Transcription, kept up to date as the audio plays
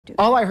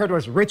All I heard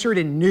was Richard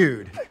and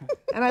nude.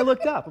 And I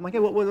looked up. I'm like, hey,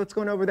 what's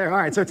going over there? All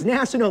right, so it's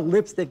National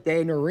Lipstick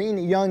Day. Noreen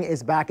Young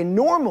is back. And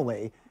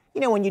normally,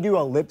 you know, when you do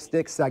a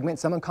lipstick segment,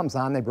 someone comes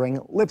on, they bring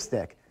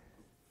lipstick.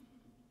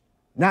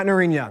 Not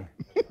Noreen Young.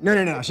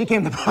 No. She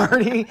came to the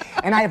party,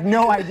 and I have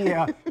no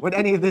idea what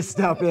any of this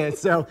stuff is.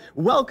 So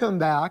welcome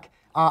back.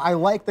 I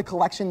like the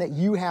collection that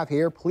you have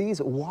here. Please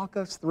walk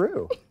us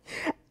through.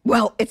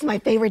 Well, it's my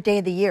favorite day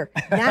of the year,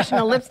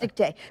 National Lipstick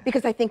Day,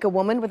 because I think a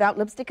woman without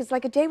lipstick is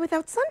like a day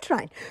without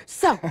sunshine.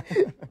 So,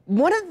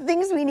 one of the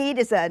things we need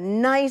is a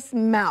nice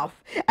mouth,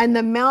 and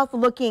the mouth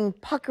looking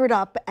puckered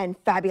up and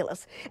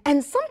fabulous.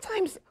 And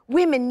sometimes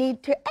women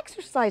need to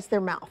exercise their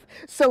mouth.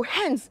 So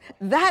hence,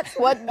 that's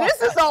what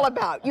this is all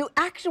about. You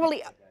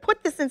actually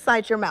put this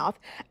inside your mouth,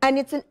 and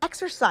it's an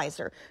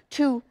exerciser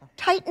to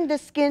tighten the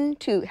skin,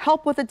 to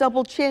help with a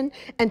double chin,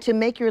 and to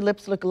make your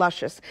lips look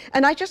luscious.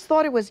 And I just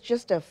thought it was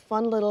just a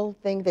fun little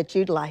thing that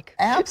you'd like.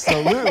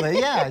 Absolutely,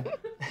 yeah.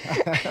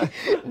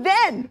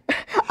 Then,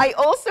 I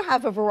also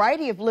have a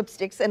variety of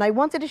lipsticks, and I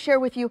wanted to share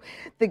with you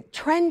the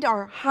trend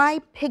are high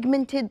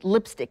pigmented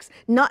lipsticks,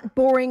 not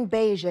boring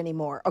beige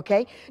anymore,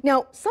 okay?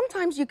 Now,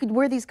 sometimes you could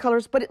wear these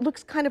colors, but it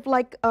looks kind of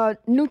like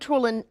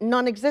neutral and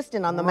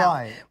non-existent on the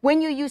mouth.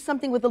 When you use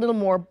something with a little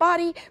more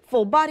body,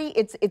 full body,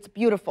 it's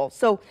beautiful.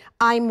 So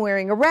I'm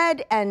wearing a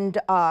red, and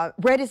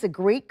red is a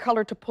great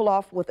color to pull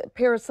off with a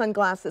pair of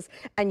sunglasses,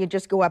 and you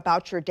just go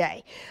about your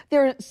day.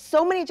 There are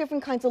so many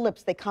different kinds of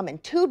lips. They come in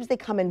tubes, they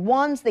come in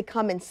wands, they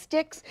come in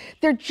sticks.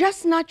 They're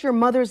just not your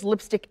mother's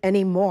lipstick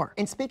anymore.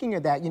 And speaking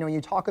of that, you know, when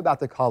you talk about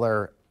the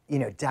color, you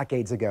know,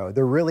 decades ago,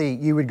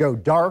 you would go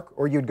dark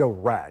or you'd go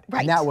red.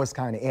 Right. And that was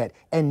kind of it.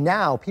 And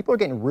now people are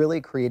getting really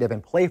creative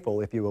and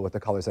playful, if you will, with the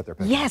colors that they're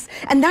picking. Yes,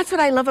 and that's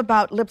what I love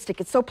about lipstick.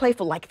 It's so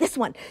playful, like this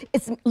one.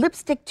 It's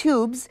lipstick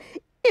tubes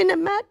in a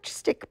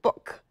matchstick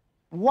book.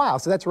 Wow,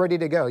 so that's ready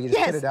to go. You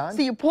just put it on?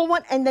 So you pull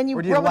one and then you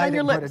rub it on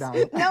your lips.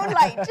 No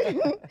light.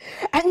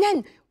 And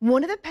then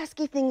one of the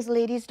pesky things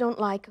ladies don't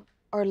like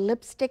are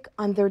lipstick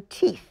on their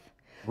teeth.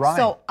 Right.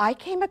 So I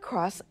came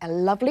across a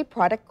lovely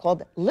product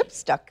called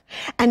Lipstuck,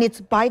 and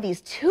it's by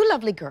these two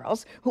lovely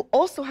girls who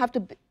also have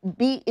to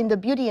be in the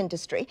beauty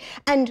industry,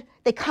 and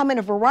they come in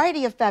a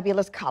variety of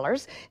fabulous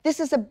colors. This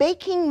is a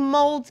baking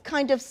mold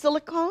kind of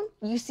silicone.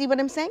 You see what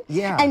I'm saying?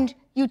 Yeah. And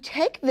you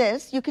take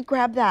this, you could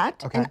grab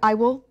that, and I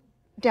will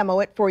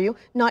demo it for you,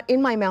 not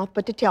in my mouth,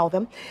 but to tell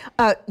them.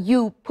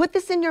 You put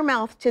this in your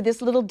mouth to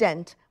this little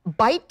dent,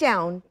 bite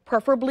down,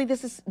 preferably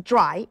this is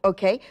dry,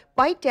 okay?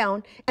 Bite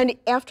down, and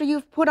after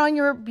you've put on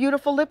your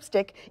beautiful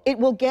lipstick, it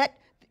will get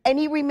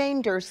any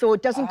remainder so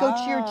it doesn't go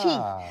to your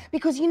teeth.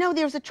 Because you know,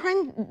 there's a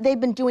trend they've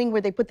been doing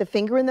where they put the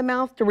finger in the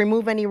mouth to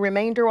remove any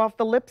remainder off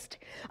the lips.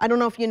 I don't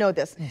know if you know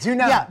this. Do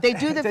not. Yeah, they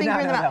do the finger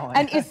in the mouth.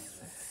 And it's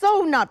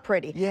so not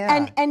pretty.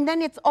 Yeah. And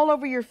then it's all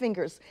over your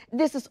fingers.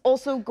 This is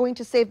also going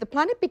to save the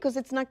planet because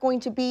it's not going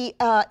to be,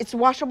 it's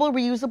washable,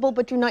 reusable,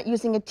 but you're not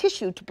using a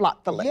tissue to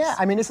blot the lips. Yeah,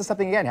 I mean, this is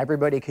something, again,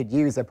 everybody could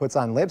use that puts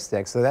on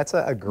lipstick, so that's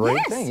a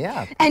great thing,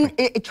 yeah. And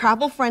it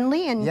travel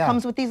friendly and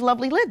comes with these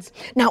lovely lids.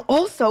 Now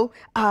also,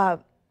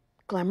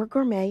 Glamour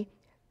Gourmet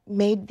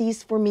made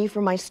these for me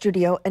for my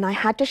studio, and I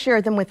had to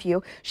share them with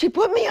you. She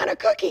put me on a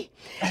cookie.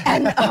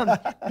 And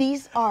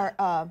these are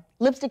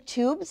lipstick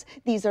tubes,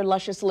 these are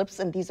Luscious Lips,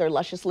 and these are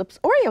Luscious Lips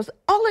Oreos,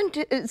 all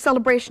in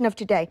celebration of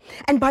today.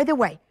 And by the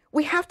way,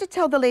 we have to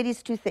tell the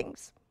ladies two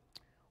things.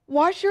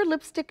 Wash your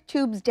lipstick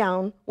tubes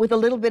down with a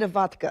little bit of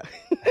vodka.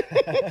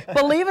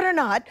 Believe it or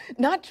not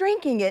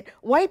drinking it,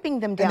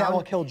 wiping them down. And that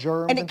will kill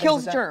germs? And it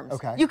kills germs.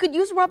 Okay. You could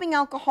use rubbing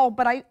alcohol,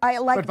 but I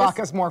like this. But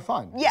vodka's more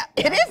fun. Yeah,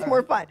 it is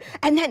more fun.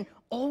 And then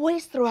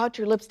always throw out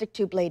your lipstick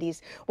tube,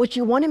 ladies. What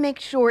you want to make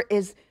sure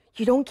is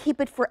you don't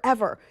keep it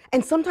forever.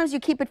 And sometimes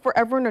you keep it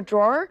forever in a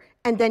drawer,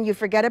 and then you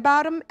forget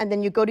about them, and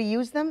then you go to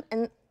use them.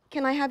 And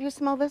can I have you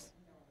smell this?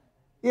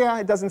 Yeah,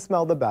 it doesn't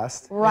smell the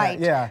best. Right.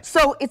 Yeah.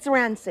 So it's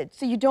rancid.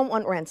 So you don't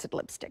want rancid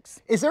lipsticks.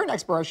 Is there an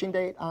expiration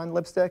date on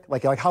lipstick?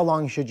 Like how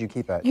long should you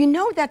keep it? You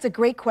know, that's a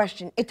great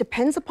question. It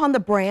depends upon the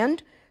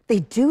brand. They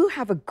do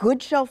have a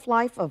good shelf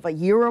life of a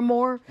year or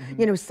more,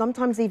 you know,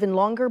 sometimes even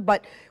longer,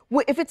 but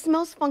if it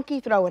smells funky,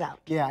 throw it out.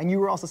 Yeah, and you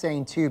were also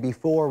saying too,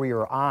 before we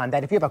were on,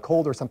 that if you have a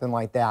cold or something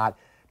like that,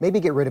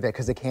 maybe get rid of it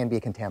because it can be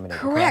contaminated.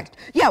 Correct.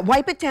 Yeah,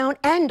 wipe it down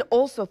and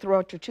also throw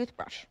out your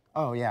toothbrush.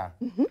 Oh, yeah.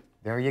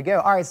 There you go.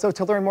 All right, so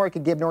to learn more, you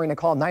could give Noreen a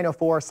call,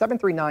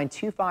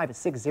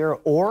 904-739-2560,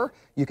 or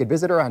you could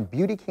visit her on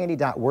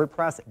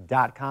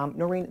beautycandy.wordpress.com.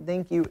 Noreen,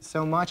 thank you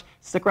so much.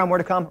 Stick around, more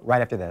to come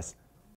right after this.